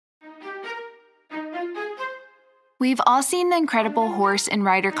We've all seen the incredible horse and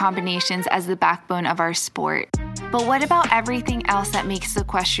rider combinations as the backbone of our sport. But what about everything else that makes the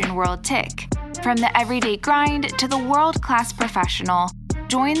equestrian world tick? From the everyday grind to the world-class professional,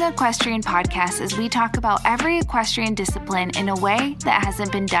 join the Equestrian Podcast as we talk about every equestrian discipline in a way that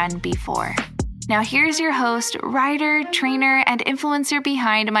hasn't been done before. Now here's your host, rider, trainer, and influencer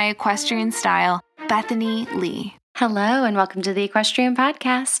behind my equestrian style, Bethany Lee. Hello and welcome to the Equestrian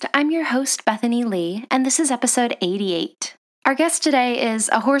Podcast. I'm your host, Bethany Lee, and this is episode 88. Our guest today is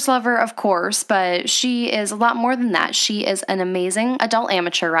a horse lover, of course, but she is a lot more than that. She is an amazing adult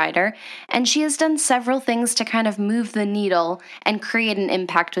amateur rider, and she has done several things to kind of move the needle and create an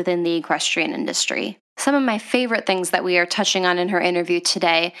impact within the equestrian industry. Some of my favorite things that we are touching on in her interview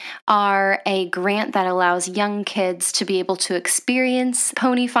today are a grant that allows young kids to be able to experience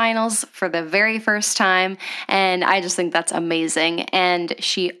pony finals for the very first time, and I just think that's amazing. And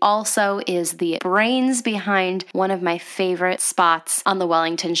she also is the brains behind one of my favorite spots on the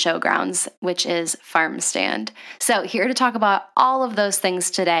Wellington showgrounds, which is Farm Stand. So here to talk about all of those things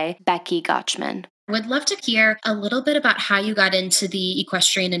today, Becky Gochman. Would love to hear a little bit about how you got into the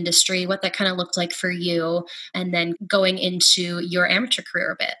equestrian industry, what that kind of looked like for you, and then going into your amateur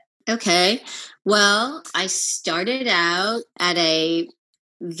career a bit. Okay. Well, I started out at a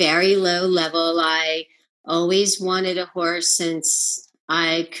very low level. I always wanted a horse since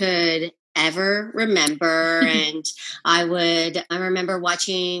I could ever remember. And I remember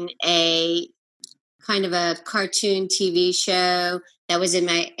watching a kind of a cartoon TV show that was in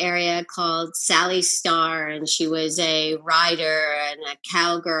my area called Sally Star, and she was a rider and a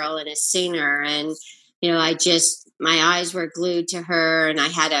cowgirl and a singer. And, my eyes were glued to her, and I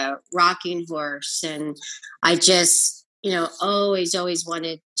had a rocking horse, and I just, always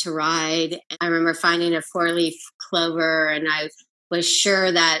wanted to ride. I remember finding a 4-leaf clover, and I was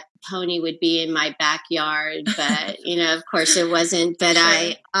sure that pony would be in my backyard, but, of course it wasn't. But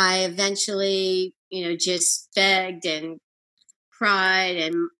sure. I eventually, just begged and cried,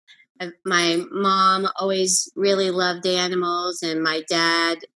 and my mom always really loved animals, and my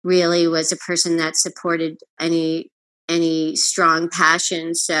dad really was a person that supported any strong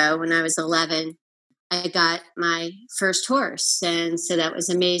passion. So when I was 11, I got my first horse, and so that was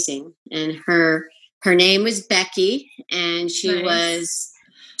amazing. And her name was Becky, and she was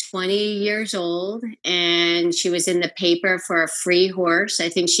 20 years old, and she was in the paper for a free horse. I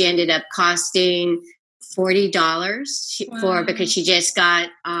think she ended up costing $40 because she just got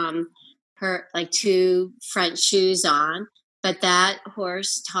her like 2 front shoes on. But that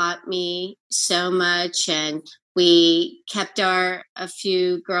horse taught me so much, and we kept a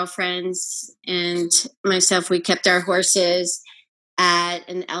few girlfriends and myself, we kept our horses at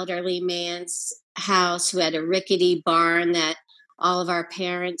an elderly man's house who had a rickety barn that all of our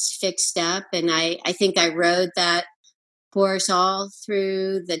parents fixed up. And I think I rode that horse all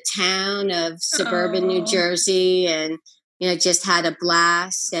through the town of suburban New Jersey, and just had a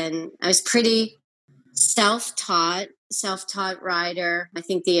blast. And I was pretty self-taught rider. I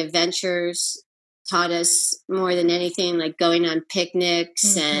think the adventures taught us more than anything, like going on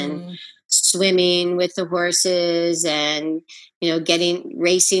picnics and swimming with the horses, and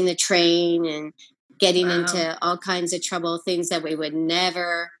racing the train and getting into all kinds of trouble, things that we would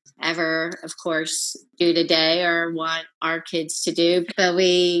never ever, of course, do today or want our kids to do. But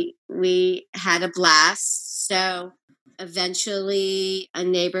we had a blast. So eventually a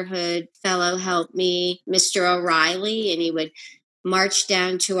neighborhood fellow helped me, Mr. O'Reilly, and he would march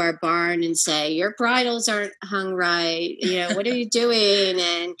down to our barn and say, "Your bridles aren't hung right. What are you doing?"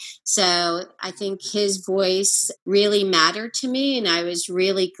 And so I think his voice really mattered to me. And I was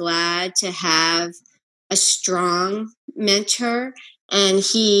really glad to have a strong mentor. And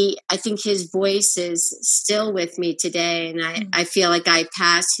I think his voice is still with me today. And I feel like I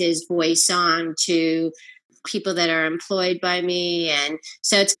pass his voice on to people that are employed by me. And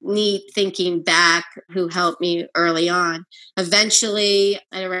so it's neat thinking back who helped me early on. Eventually,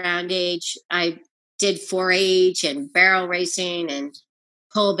 at around age, I did 4-H and barrel racing and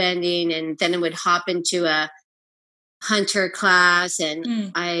pole bending. And then I would hop into a hunter class.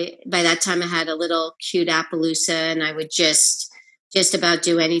 And by that time I had a little cute Appaloosa, and I would just about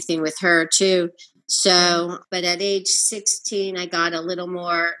do anything with her too. So, but at age 16, I got a little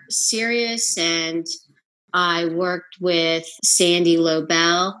more serious, and I worked with Sandy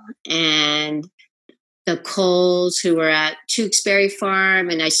Lobel and the Coles, who were at Tewksbury Farm,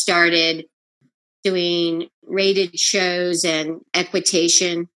 and I started doing rated shows and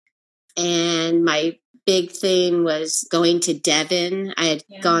equitation. And my big thing was going to Devon. I had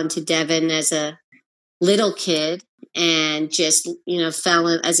gone to Devon as a little kid and just, fell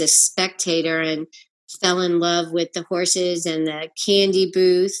in as a spectator and fell in love with the horses and the candy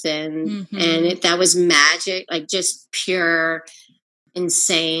booth, that was magic, like just pure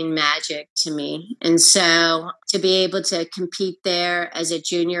insane magic to me. And so to be able to compete there as a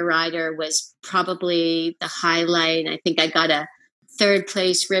junior rider was probably the highlight. I think I got a third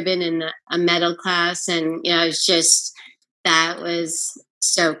place ribbon in a medal class. And, it was just, that was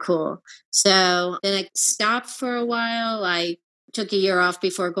so cool. So then I stopped for a while. I took a year off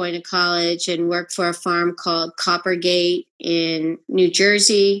before going to college and worked for a farm called Coppergate in New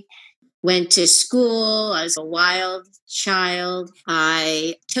Jersey. Went to school. I was a wild child.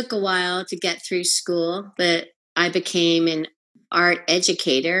 I took a while to get through school, but I became an art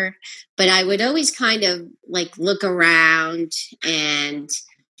educator. But I would always kind of like look around and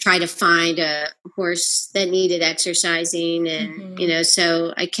try to find a horse that needed exercising. And,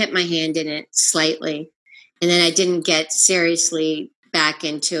 so I kept my hand in it slightly. And then I didn't get seriously back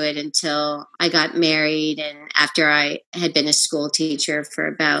into it until I got married and after I had been a school teacher for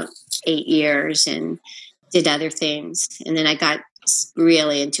about 8 years and did other things. And then I got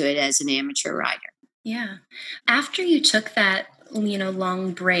really into it as an amateur rider. Yeah. After you took that,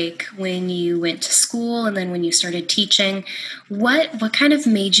 long break when you went to school and then when you started teaching, what kind of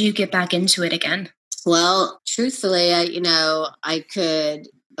made you get back into it again? Well, truthfully, I could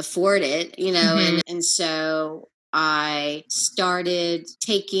afford it, and so I started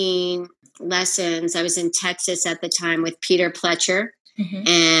taking lessons. I was in Texas at the time with Peter Pletcher,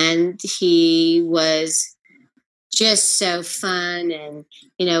 and he was just so fun. And,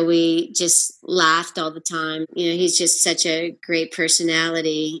 we just laughed all the time. He's just such a great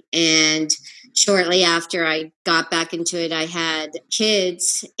personality. And shortly after I got back into it, I had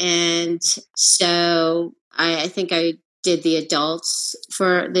kids. And so I think I did the adults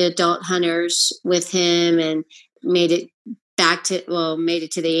for the adult hunters with him and made it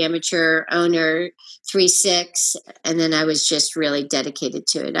to the amateur owner 3-6. And then I was just really dedicated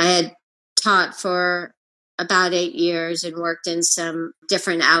to it. I had taught for about 8 years and worked in some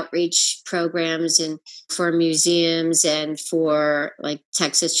different outreach programs and for museums and for like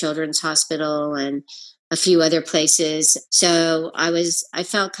Texas Children's Hospital and a few other places. So I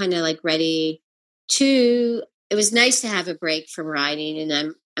felt kind of like ready to, it was nice to have a break from riding.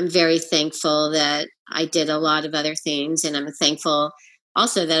 And I'm very thankful that I did a lot of other things. And I'm thankful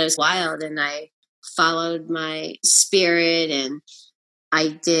also that I was wild and I followed my spirit and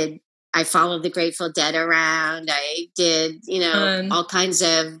I followed the Grateful Dead around. I did, all kinds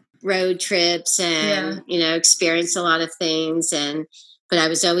of road trips and, experienced a lot of things. But I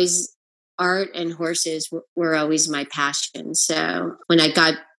was always, art and horses were always my passion. So when I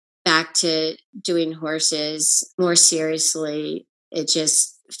got back to doing horses more seriously, it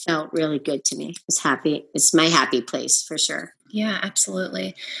just felt really good to me. It's happy. It's my happy place for sure. Yeah,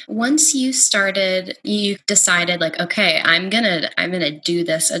 absolutely. Once you decided like, okay, I'm going to do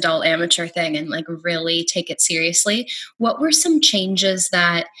this adult amateur thing and like really take it seriously. What were some changes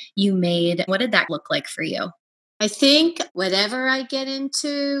that you made? What did that look like for you? I think whatever I get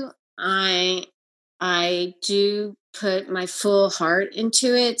into, I do put my full heart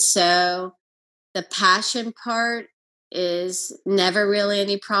into it. So the passion part is never really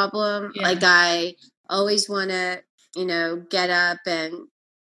any problem. Yeah. Like I always want to, get up and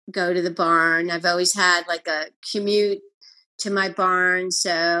go to the barn. I've always had like a commute to my barn.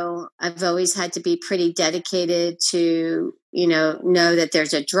 So I've always had to be pretty dedicated to, know that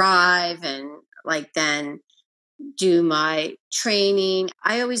there's a drive and like then do my training.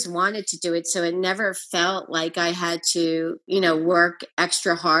 I always wanted to do it. So it never felt like I had to, work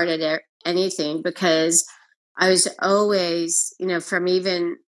extra hard at anything because I was always, from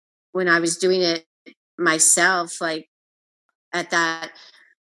even when I was doing it myself, like at that,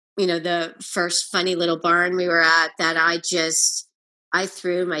 the first funny little barn we were at that I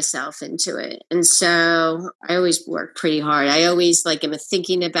threw myself into it. And so I always worked pretty hard. I always am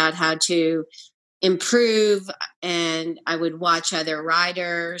thinking about how to improve and I would watch other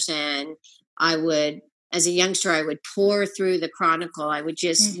riders and as a youngster, I would pour through the Chronicle. I would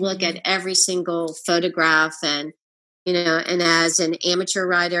just look at every single photograph and as an amateur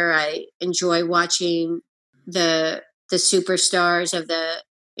rider, I enjoy watching the superstars of the,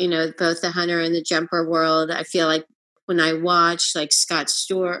 both the hunter and the jumper world. I feel like when I watch like Scott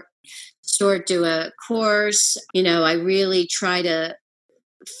Stewart do a course, I really try to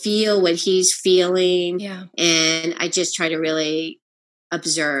feel what he's feeling. Yeah. And I just try to really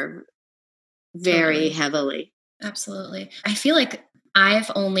observe very heavily. Absolutely. I feel like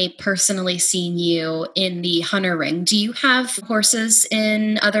I've only personally seen you in the hunter ring. Do you have horses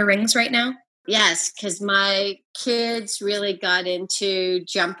in other rings right now? Yes, because my kids really got into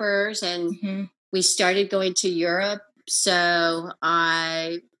jumpers and we started going to Europe. So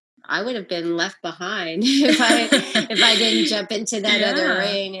I would have been left behind if I didn't jump into that other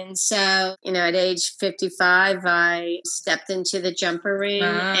ring. And so, at age 55, I stepped into the jumper ring,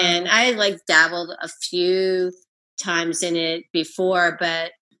 and I had like dabbled a few times in it before,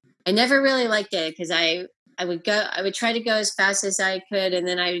 but I never really liked it because I would try to go as fast as I could, and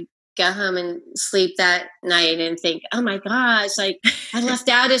then I go home and sleep that night and think, oh my gosh, like I left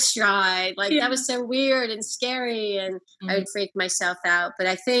out a stride. Like that was so weird and scary. And I would freak myself out. But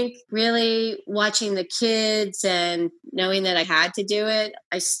I think really watching the kids and knowing that I had to do it,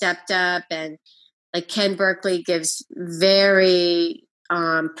 I stepped up, and like Ken Berkeley gives very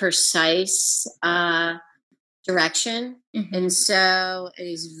precise direction. And so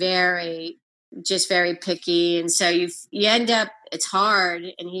he's very picky. And so you end up, it's hard,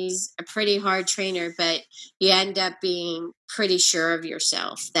 and he's a pretty hard trainer, but you end up being pretty sure of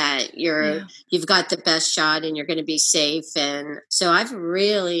yourself that you've got the best shot and you're going to be safe. And so I've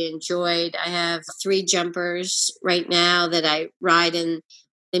really enjoyed, I have 3 jumpers right now that I ride in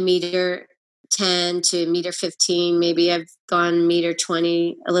the meter 10 to meter 15. Maybe I've gone meter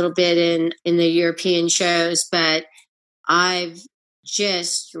 20 a little bit in the European shows, but I've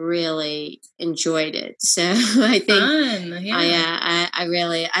just really enjoyed it. So I think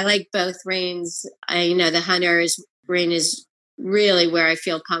I like both reins. The Hunter's rein is really where I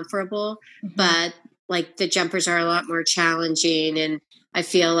feel comfortable, but like the jumpers are a lot more challenging, and I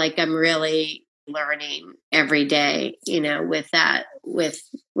feel like I'm really learning every day, with that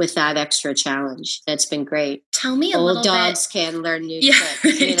extra challenge. That's been great. Tell me Old dogs can learn new tricks.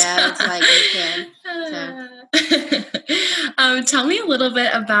 It's like you can. Tell me a little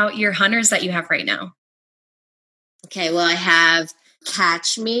bit about your hunters that you have right now. Okay, well, I have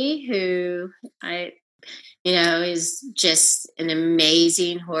Catch Me, who is just an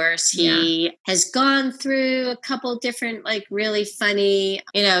amazing horse. He has gone through a couple different, like really funny,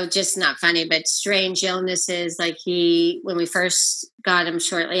 just not funny, but strange illnesses. Like when we first got him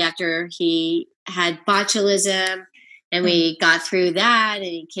shortly after he had botulism, and we got through that, and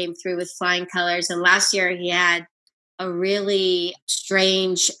he came through with flying colors. And last year he had a really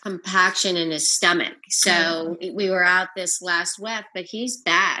strange compaction in his stomach. So we were out this last wet, but he's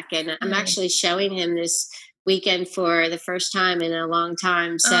back, and I'm actually showing him this weekend for the first time in a long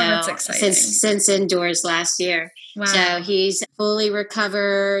time. So that's exciting. Since indoors last year. Wow. So he's fully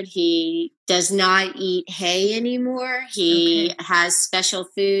recovered. He does not eat hay anymore. He has special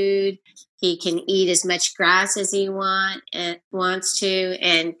food. He can eat as much grass as he wants to.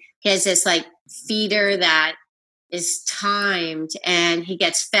 And he has this like feeder that is timed, and he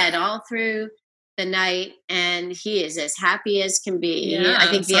gets fed all through the night, and he is as happy as can be. Yeah, I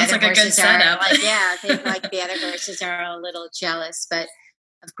think the other horses are I think like the other horses are a little jealous, but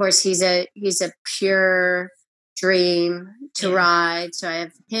of course he's a pure dream to ride. So I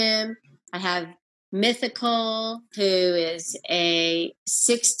have him. I have Mythical, who is a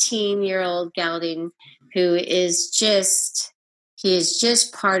 16-year-old gelding who is just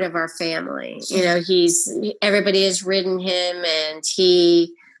part of our family. Everybody has ridden him, and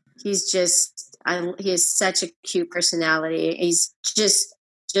he has such a cute personality. He's just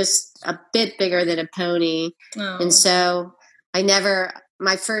a bit bigger than a pony. And so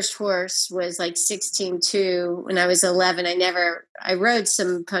my first horse was like 16.2 when I was 11. I rode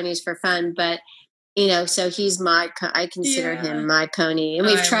some ponies for fun, but so he's I consider him my pony. And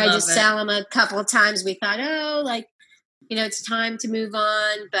we've tried to sell him a couple of times. We thought, it's time to move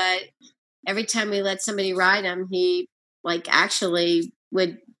on. But every time we let somebody ride him, he like actually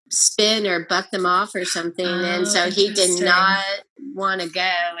would spin or buck them off or something. And so he did not want to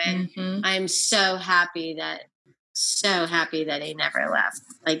go. And I'm so happy that he never left.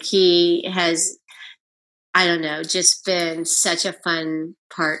 Like he has, I don't know, just been such a fun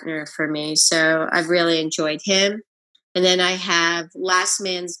partner for me. So I've really enjoyed him. And then I have Last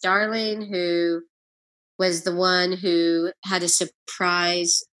Man's Darling, who was the one who had a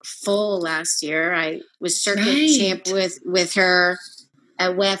surprise foal last year. I was circuit champ with her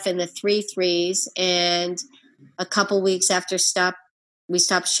at WEF in the 3-3s, and a couple weeks after we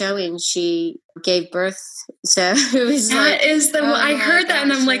stopped showing, she gave birth. So it was I heard that,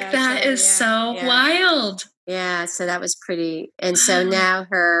 and I'm like, that is so wild. Yeah, so that was pretty. And so now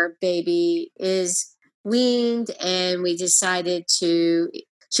her baby is weaned, and we decided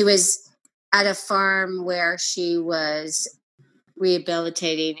she was at a farm where she was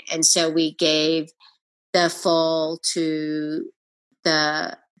rehabilitating, and so we gave the foal to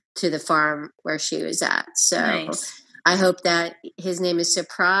the farm where she was at. So I hope that his name is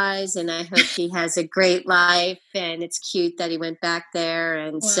Surprise, and I hope he has a great life, and it's cute that he went back there.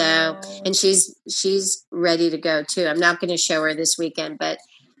 And and she's ready to go too. I'm not going to show her this weekend, but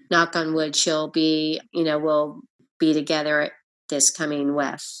knock on wood, we'll be together this coming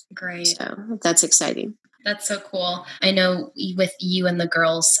WEF. Great. So that's exciting. That's so cool. I know with you and the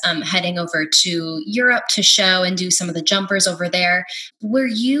girls heading over to Europe to show and do some of the jumpers over there, were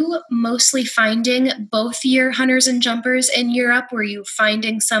you mostly finding both your hunters and jumpers in Europe? Were you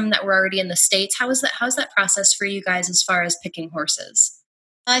finding some that were already in the States? How's that process for you guys as far as picking horses?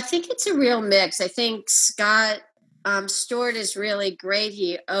 I think it's a real mix. I think Scott Stewart is really great.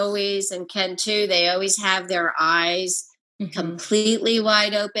 He always, and Ken too, they always have their eyes completely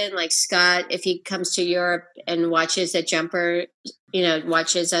wide open. Like Scott, if he comes to Europe and watches a jumper,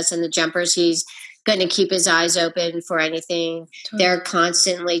 watches us in the jumpers, he's going to keep his eyes open for anything. Totally. They're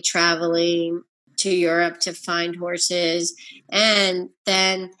constantly traveling to Europe to find horses. And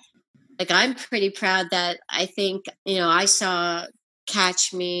then, like, I'm pretty proud that I think, I saw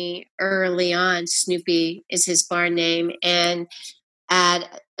Catch Me early on. Snoopy is his barn name. And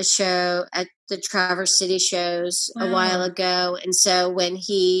at a show at the Traverse City shows a while ago. And so when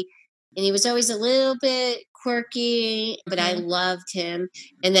he was always a little bit quirky, but I loved him.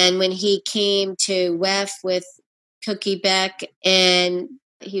 And then when he came to WEF with Cookie Beck, and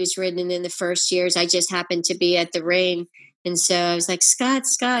he was ridden in the first years, I just happened to be at the ring. And so I was like, Scott,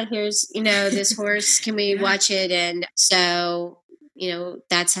 here's, this horse. Can we watch it? And so,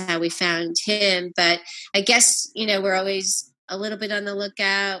 that's how we found him. But I guess, we're always a little bit on the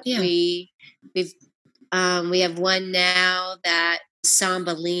lookout. Yeah. We have one now, that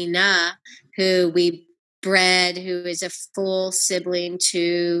Sambalina, who we bred, who is a full sibling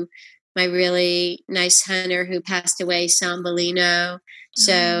to my really nice hunter who passed away, Sambalino.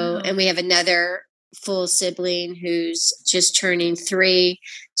 So, and we have another full sibling who's just turning 3.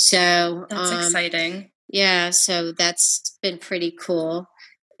 So that's exciting. Yeah, so that's been pretty cool.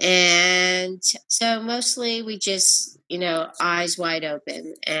 And so mostly we just, eyes wide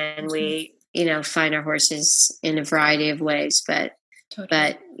open, and we, find our horses in a variety of ways, but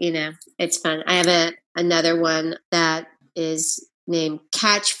it's fun. I have another one that is named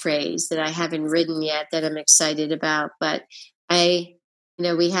Catchphrase that I haven't ridden yet, that I'm excited about, but I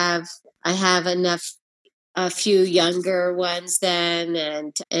have a few younger ones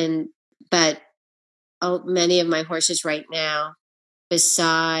then, but many of my horses right now,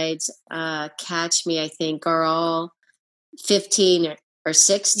 besides Catch Me, I think, are all 15 or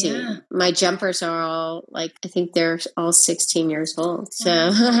 16. Yeah. My jumpers are all, I think they're all 16 years old.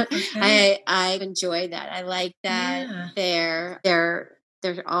 So okay. I enjoy that. I like that. Yeah. They're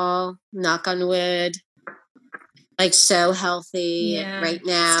all, knock on wood, so healthy right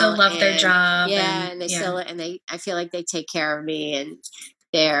now. Still love their job. Yeah, and I feel like they take care of me, and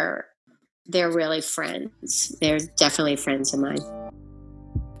they're really friends. They're definitely friends of mine.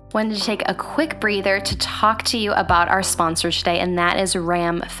 Wanted to take a quick breather to talk to you about our sponsor today, and that is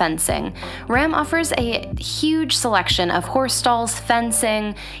Ram Fencing. Ram offers a huge selection of horse stalls,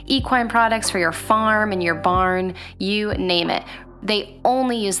 fencing, equine products for your farm and your barn, you name it. They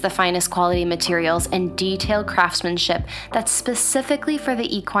only use the finest quality materials and detailed craftsmanship that's specifically for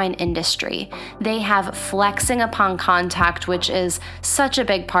the equine industry. They have flexing upon contact, which is such a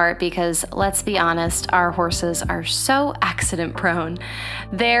big part because, let's be honest, our horses are so accident prone.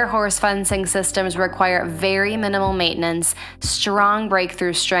 Their horse fencing systems require very minimal maintenance, strong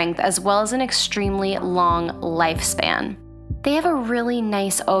breakthrough strength, as well as an extremely long lifespan. They have a really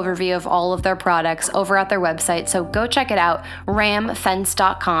nice overview of all of their products over at their website, so go check it out,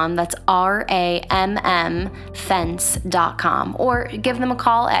 rammfence.com. That's RAMM fence.com. Or give them a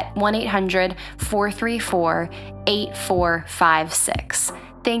call at 1-800-434-8456.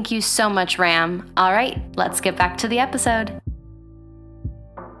 Thank you so much, Ram. All right, let's get back to the episode.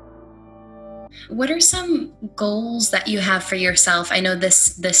 What are some goals that you have for yourself? I know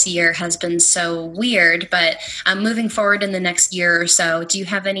this year has been so weird, but moving forward in the next year or so, do you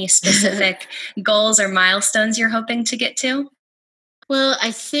have any specific goals or milestones you're hoping to get to? Well,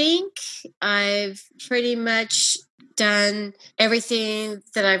 I think I've pretty much done everything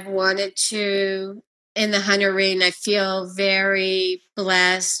that I've wanted to in the hunter ring. I feel very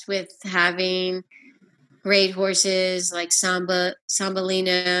blessed with having great horses like Sambalino,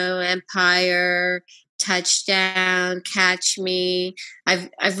 Empire, Touchdown, Catch Me.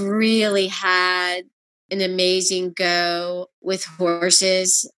 I've really had an amazing go with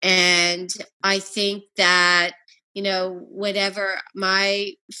horses, and I think that whatever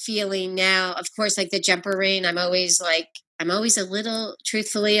my feeling now, of course, like the jumper ring, I'm always I'm always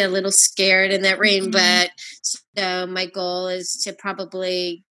truthfully, a little scared in that ring. But so my goal is to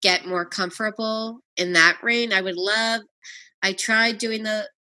probably get more comfortable in that ring. I tried to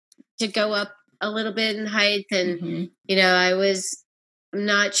go up a little bit in height, and I'm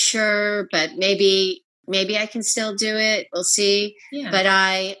not sure, but maybe I can still do it. We'll see. Yeah. But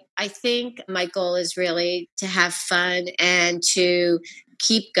I think my goal is really to have fun and to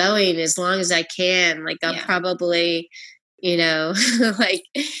keep going as long as I can. Like I'll probably, like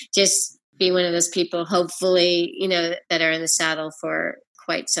just be one of those people, hopefully, that are in the saddle for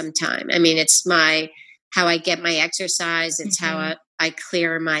quite some time. I mean, it's how I get my exercise. It's how I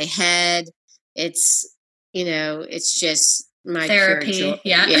clear my head. It's, it's just my therapy. Pure joy.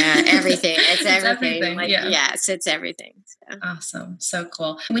 Yeah. Yeah. Everything. It's everything. Everything. Like, yes, it's everything. So. Awesome. So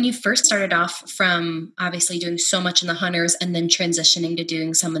cool. When you first started off from obviously doing so much in the hunters and then transitioning to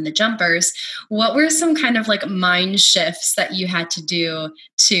doing some in the jumpers, what were some kind of like mind shifts that you had to do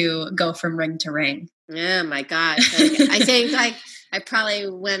to go from ring to ring? Oh my gosh. I think I probably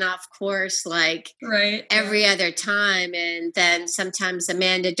went off course every other time. And then sometimes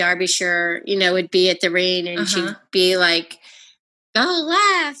Amanda Derbyshire, would be at the ring and she'd be like, go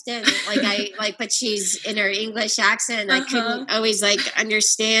left. And but she's in her English accent. I couldn't always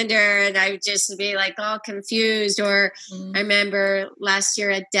understand her. And I would just be all confused. Or I remember last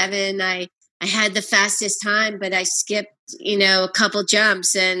year at Devon, I had the fastest time, but I skipped, a couple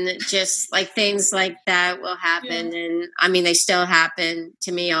jumps, and just things like that will happen. Yeah. And I mean, they still happen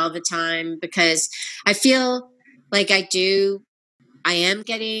to me all the time because I feel like I am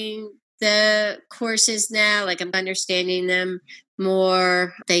getting the courses now. I'm understanding them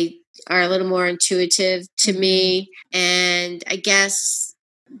more. They are a little more intuitive to me. And I guess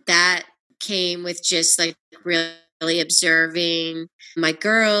that came with just really observing my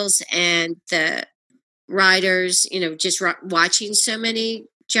girls and the riders, just watching so many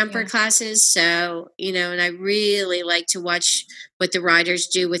jumper classes. So, and I really like to watch what the riders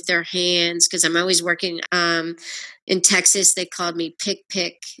do with their hands, because I'm always working. In Texas, they called me pick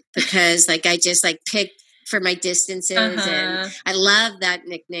because I just pick for my distances. And I love that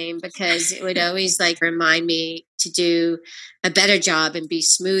nickname because it would always remind me to do a better job and be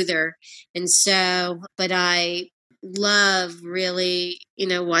smoother. And so, but I love really,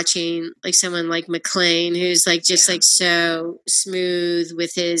 watching someone like McLean, who's so smooth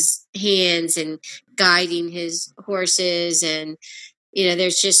with his hands and guiding his horses. And,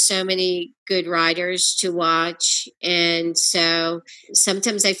 there's just so many good riders to watch. And so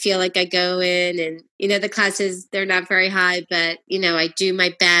sometimes I feel like I go in and, the classes, they're not very high, but, I do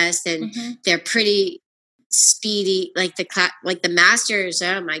my best, and they're pretty speedy, the masters.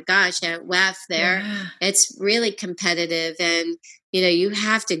 Oh my gosh, at WEF there, it's really competitive, and you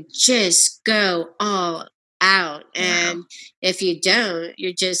have to just go all out. And if you don't,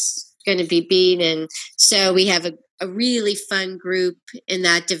 you're just going to be beat. And so we have a really fun group in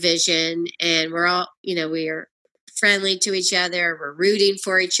that division, and we're all, we are friendly to each other, we're rooting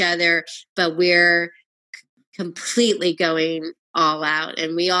for each other, but we're completely going all out,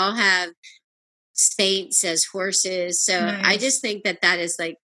 and we all have saints as horses. So nice. I just think that is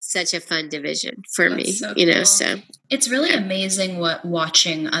such a fun division for That's me, so cool. So it's really amazing what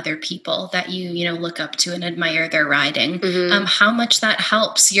watching other people that you look up to and admire their riding, how much that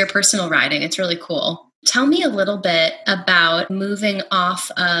helps your personal riding. It's really cool. Tell me a little bit about moving off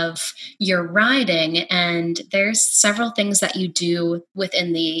of your riding, and there's several things that you do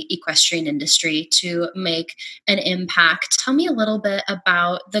within the equestrian industry to make an impact. Tell me a little bit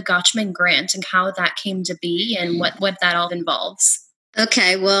about the Gochman Grant and how that came to be and what that all involves.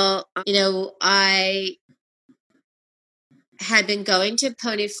 Okay, well, I had been going to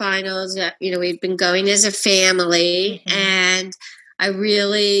pony finals. We've been going as a family, and I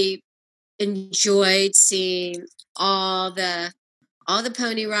really enjoyed seeing all the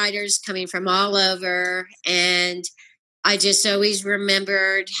pony riders coming from all over. And I just always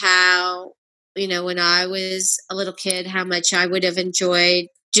remembered how, when I was a little kid, how much I would have enjoyed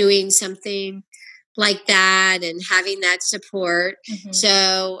doing something like that and having that support.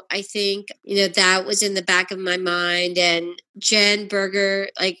 So I think, that was in the back of my mind. And Jen Berger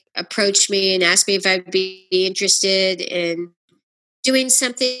approached me and asked me if I'd be interested in doing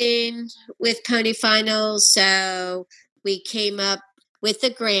something with pony finals. So we came up with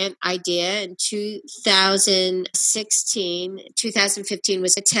the grant idea in 2016. 2015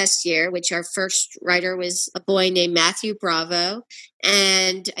 was a test year, which our first rider was a boy named Matthew Bravo.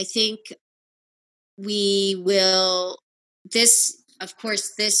 And I think we will, this of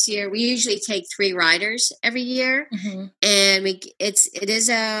course, this year we usually take 3 riders every year, and it is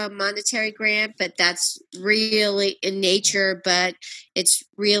a monetary grant, but that's really in nature, but it's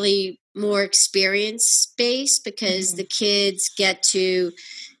really more experience based because the kids get to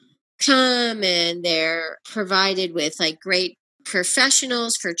come and they're provided with like great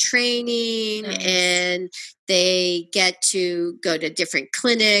professionals for training. Nice. And they get to go to different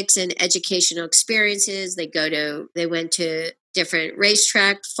clinics and educational experiences. They went to different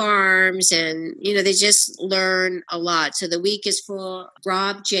racetrack farms, and they just learn a lot. So the week is full.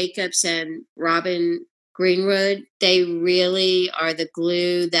 Rob Jacobs and Robin Greenwood, they really are the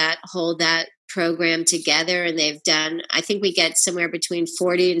glue that hold that program together, and I think we get somewhere between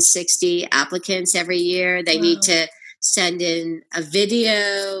 40 and 60 applicants every year. They need to send in a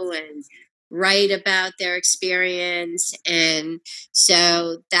video and write about their experience. And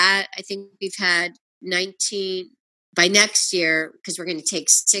so that, I think we've had 19 by next year, because we're going to take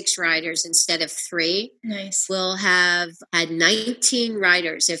 6 riders instead of 3. Nice. We'll have had 19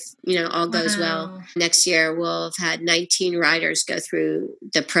 riders if, all goes well. Next year, we'll have had 19 riders go through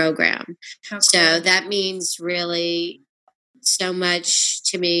the program. So that means really so much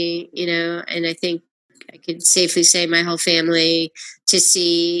to me, and I think I could safely say my whole family, to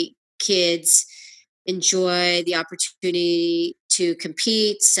see kids enjoy the opportunity to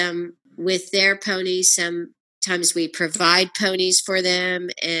compete, some with their ponies, sometimes we provide ponies for them,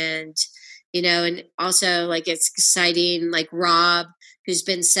 and and also like it's exciting, like Rob, who's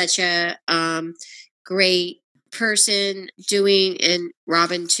been such a great person doing, and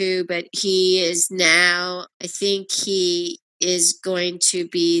Robin too, but he is now, I think he is going to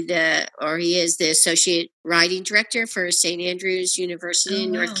be he is the associate riding director for St. Andrews University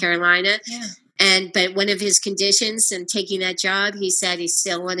in North Carolina. Yeah. But one of his conditions in taking that job, he said he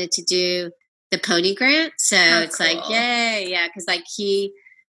still wanted to do the pony grant. So it's cool. Like, yay. Yeah. Cause like he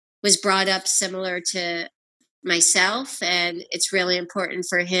was brought up similar to myself, and it's really important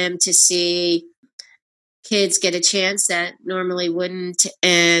for him to see kids get a chance that normally wouldn't,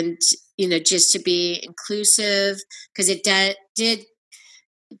 and just to be inclusive, because it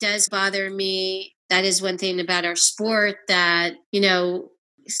does bother me. That is one thing about our sport that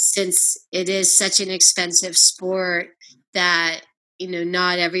since it is such an expensive sport, that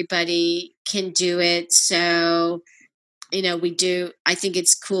not everybody can do it. So I think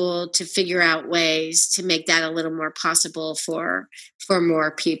it's cool to figure out ways to make that a little more possible for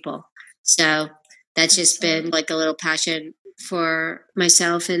more people. So that's just been like a little passion for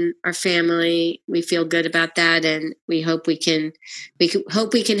myself and our family. We feel good about that, and we hope we can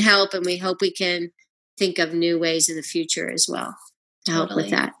help, and we hope we can think of new ways in the future as well to help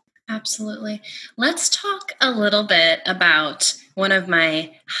with that. Absolutely. Let's talk a little bit about one of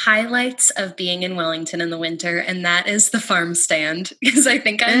my highlights of being in Wellington in the winter, and that is the farm stand, because I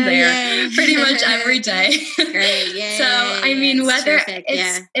think I'm there pretty much every day. Great, yay. So, I mean, whether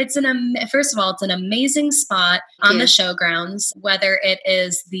it's first of all, it's an amazing spot on the showgrounds, whether it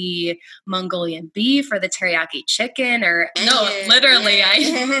is the Mongolian beef or the teriyaki chicken, or the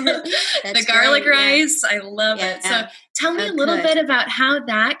garlic rice. I love it. So tell me a little bit about how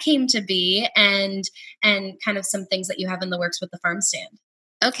that came to be, and kind of some things that you have in the works with the farm stand.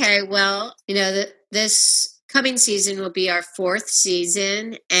 Okay, well, this coming season will be our 4th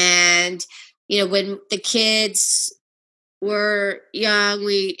season, and when the kids were young,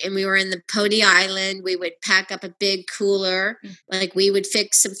 we were in the Pony Island, we would pack up a big cooler, like we would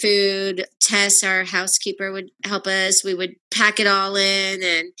fix some food. Tess, our housekeeper, would help us. We would pack it all in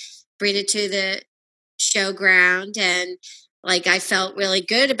and bring it to the showground, and like I felt really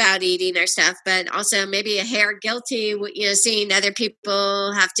good about eating our stuff, but also maybe a hair guilty, seeing other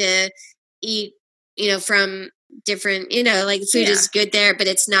people have to eat, from different, like food is good there, but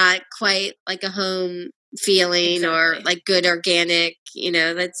it's not quite like a home feeling or like good organic,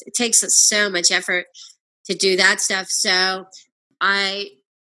 it takes so much effort to do that stuff. So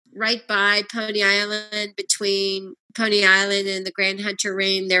right by Pony Island, between Pony Island and the Grand Hunter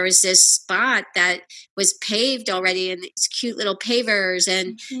Ring, there was this spot that was paved already, and these cute little pavers,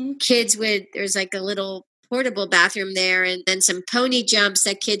 and kids there's like a little portable bathroom there, and then some pony jumps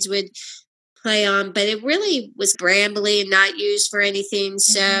that kids would play on, but it really was brambly and not used for anything.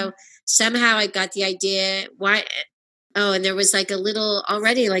 So somehow I got the idea, and there was like a little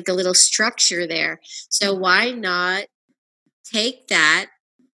structure there. So why not take that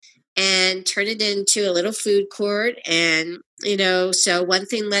and turn it into a little food court? And, so one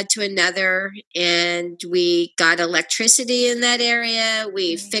thing led to another, and we got electricity in that area.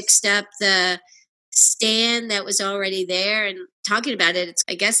 We fixed up the stand that was already there and talking about it.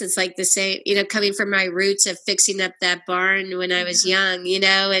 I guess it's like the same, coming from my roots of fixing up that barn when I was young,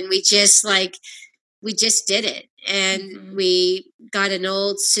 and we just did it. And we got an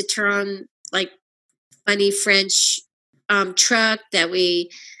old Citroen, like funny French truck that we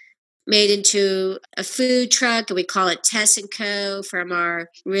made into a food truck, and we call it Tess and Co. from our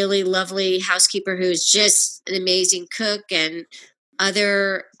really lovely housekeeper who's just an amazing cook. And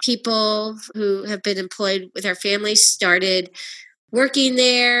other people who have been employed with our family started working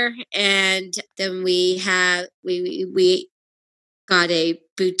there. And then we got a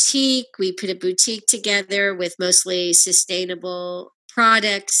boutique. We put a boutique together with mostly sustainable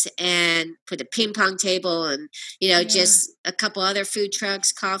products and put a ping pong table and, just a couple other food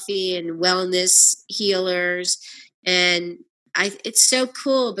trucks, coffee and wellness healers. And it's so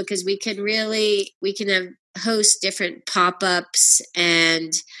cool because we can have host different pop-ups,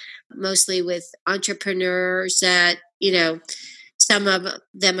 and mostly with entrepreneurs that, some of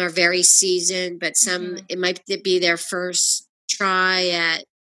them are very seasoned, but some it might be their first try at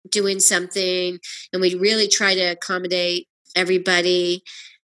doing something, and we really try to accommodate everybody.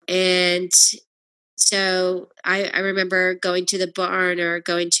 And so I remember going to the barn or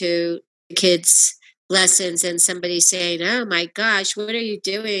going to kids' lessons and somebody saying, "Oh my gosh, what are you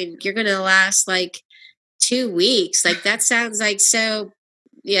doing? You're going to last like 2 weeks." Like that sounds like so,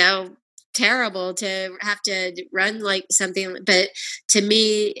 terrible to have to run like something. But to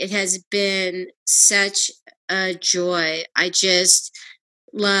me, it has been such a joy. I just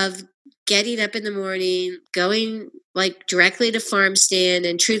love getting up in the morning, going like directly to farm stand.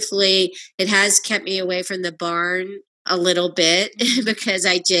 And truthfully, it has kept me away from the barn a little bit because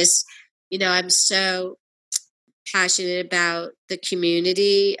I just, I'm so passionate about the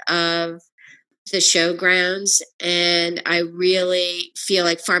community of the showgrounds, and I really feel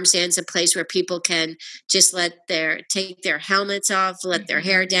like farm stand's a place where people can just take their helmets off, let their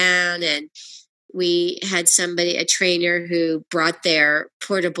hair down. And we had a trainer who brought their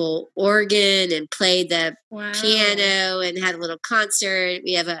portable organ and played the piano and had a little concert.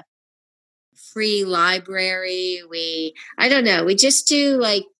 We have a free library. I don't know, we just do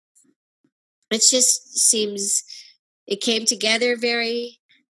like, it just seems it came together very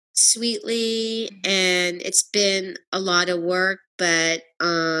sweetly, and it's been a lot of work, but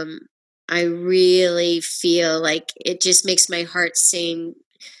I really feel like it just makes my heart sing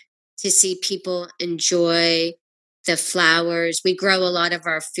to see people enjoy the flowers. We grow a lot of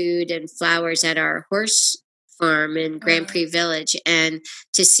our food and flowers at our horse farm in Grand Prix Village, and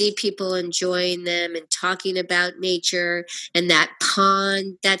to see people enjoying them and talking about nature and that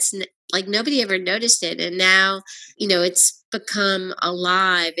pond, that's like nobody ever noticed it. And now, it's become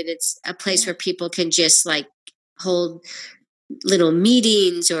alive, and it's a place where people can just like hold little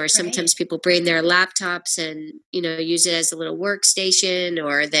meetings, or sometimes people bring their laptops and, use it as a little workstation,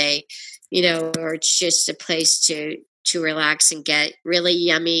 or they, or it's just a place to relax and get really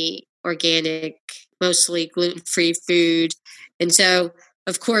yummy, organic, mostly gluten-free food. And so,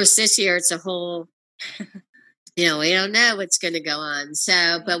 of course, this year it's a whole, we don't know what's going to go on.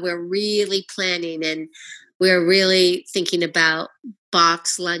 So, but we're really planning, and we're really thinking about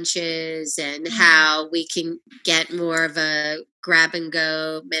box lunches and how we can get more of a grab and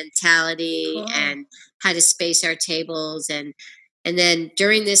go mentality, and how to space our tables. And then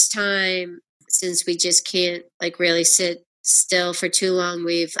during this time, since we just can't like really sit still for too long,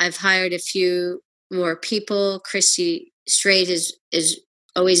 I've hired a few more people. Christy Strait is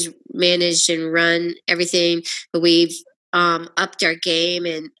always managed and run everything, but we've upped our game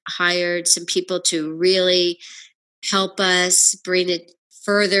and hired some people to really help us bring it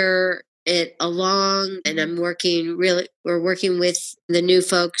along. And we're working with the new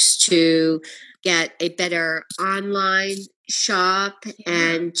folks to get a better online shop,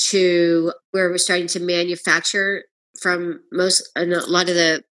 and where we're starting to manufacture from a lot of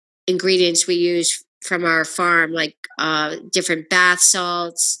the ingredients we use from our farm, like different bath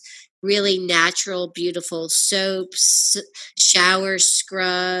salts, really natural, beautiful soaps, shower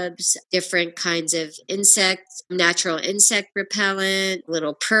scrubs, different kinds of natural insect repellent,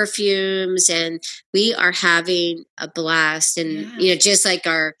 little perfumes. And we are having a blast. And, just like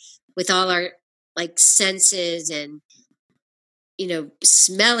with all our like senses and,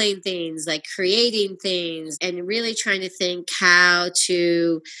 smelling things, like creating things, and really trying to think how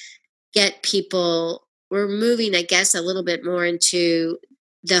to get people. We're moving, I guess, a little bit more into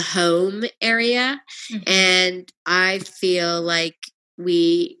the home area. And I feel like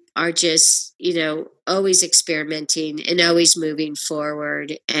we are just, always experimenting and always moving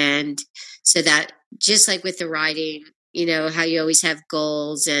forward. And so that, just like with the writing, how you always have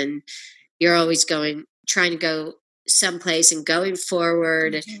goals, and you're always trying to go someplace and going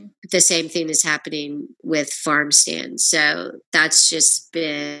forward. Mm-hmm. The same thing is happening with farm stands. So that's just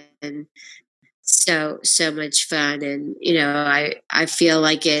been so much fun. And, I feel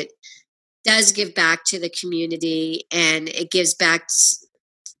like it does give back to the community, and it gives back.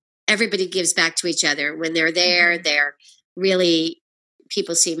 Everybody gives back to each other when they're there. Mm-hmm. They're really,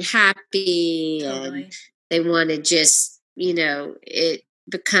 people seem happy, Totally. and they want to just, it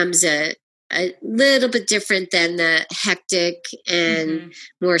becomes a little bit different than the hectic and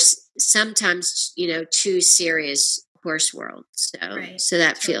Mm-hmm. more sometimes, too serious horse world. So, Right. so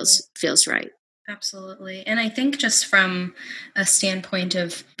that Totally. feels right. Absolutely. And I think just from a standpoint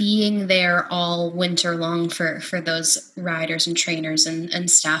of being there all winter long for those riders and trainers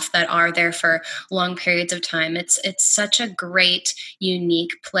and staff that are there for long periods of time, it's such a great,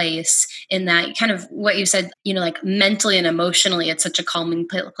 unique place in that kind of what you said, like mentally and emotionally, it's such a calming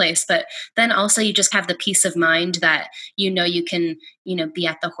place. But then also you just have the peace of mind that, you can, be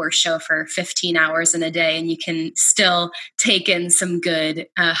at the horse show for 15 hours in a day and you can still take in some good,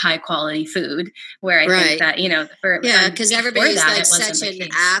 high quality food. Where I think that, because everybody's like such an case.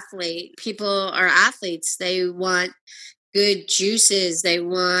 athlete. People are athletes. They want good juices. They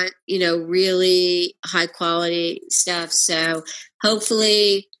want, really high quality stuff. So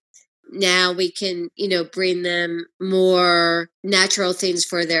hopefully now we can, bring them more natural things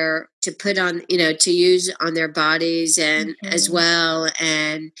to put on, to use on their bodies and as well.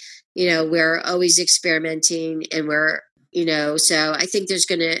 And, we're always experimenting, and so I think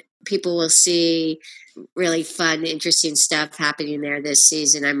people will see really fun, interesting stuff happening there this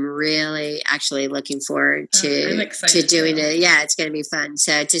season. I'm really actually looking forward to doing it. Yeah, it's going to be fun.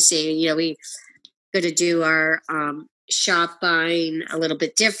 So to see, we going to do our shop buying a little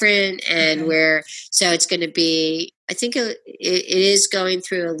bit different, and so it's going to be, I think it is going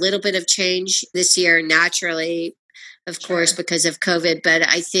through a little bit of change this year naturally, of course, because of COVID. But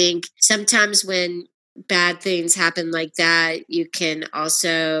I think sometimes when bad things happen like that, you can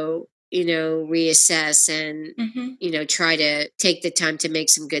also, reassess and, try to take the time to make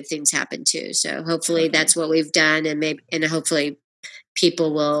some good things happen too. So hopefully that's what we've done, and hopefully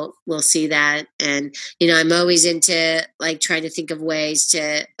people will see that. And, I'm always into like trying to think of ways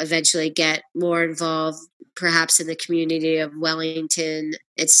to eventually get more involved, perhaps in the community of Wellington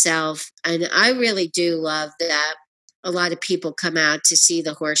itself. And I really do love that a lot of people come out to see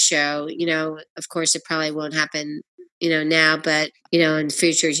the horse show. Of course it probably won't happen, now, but, in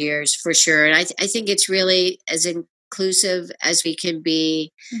future years for sure. And I think it's really as inclusive as we can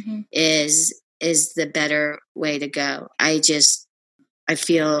be is the better way to go. I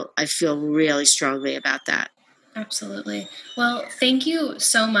feel really strongly about that. Absolutely. Well, thank you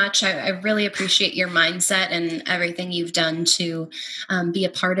so much. I really appreciate your mindset and everything you've done to be a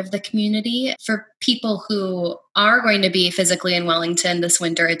part of the community. For people who are going to be physically in Wellington this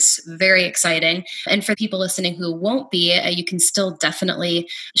winter, it's very exciting. And for people listening who won't be, you can still definitely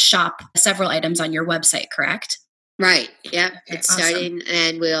shop several items on your website, correct? Right. Yeah. Okay, it's awesome. Starting,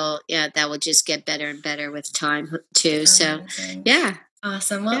 and that will just get better and better with time too. So, yeah.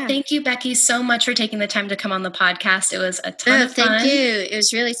 Awesome. Well, thank you, Becky, so much for taking the time to come on the podcast. It was a ton of fun. Thank you. It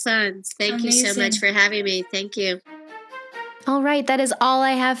was really fun. Thank you so much for having me. Thank you. All right, that is all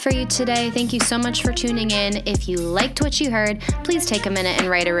I have for you today. Thank you so much for tuning in. If you liked what you heard, please take a minute and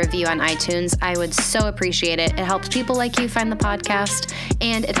write a review on iTunes. I would so appreciate it. It helps people like you find the podcast,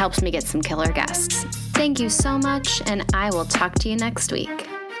 and it helps me get some killer guests. Thank you so much, and I will talk to you next week.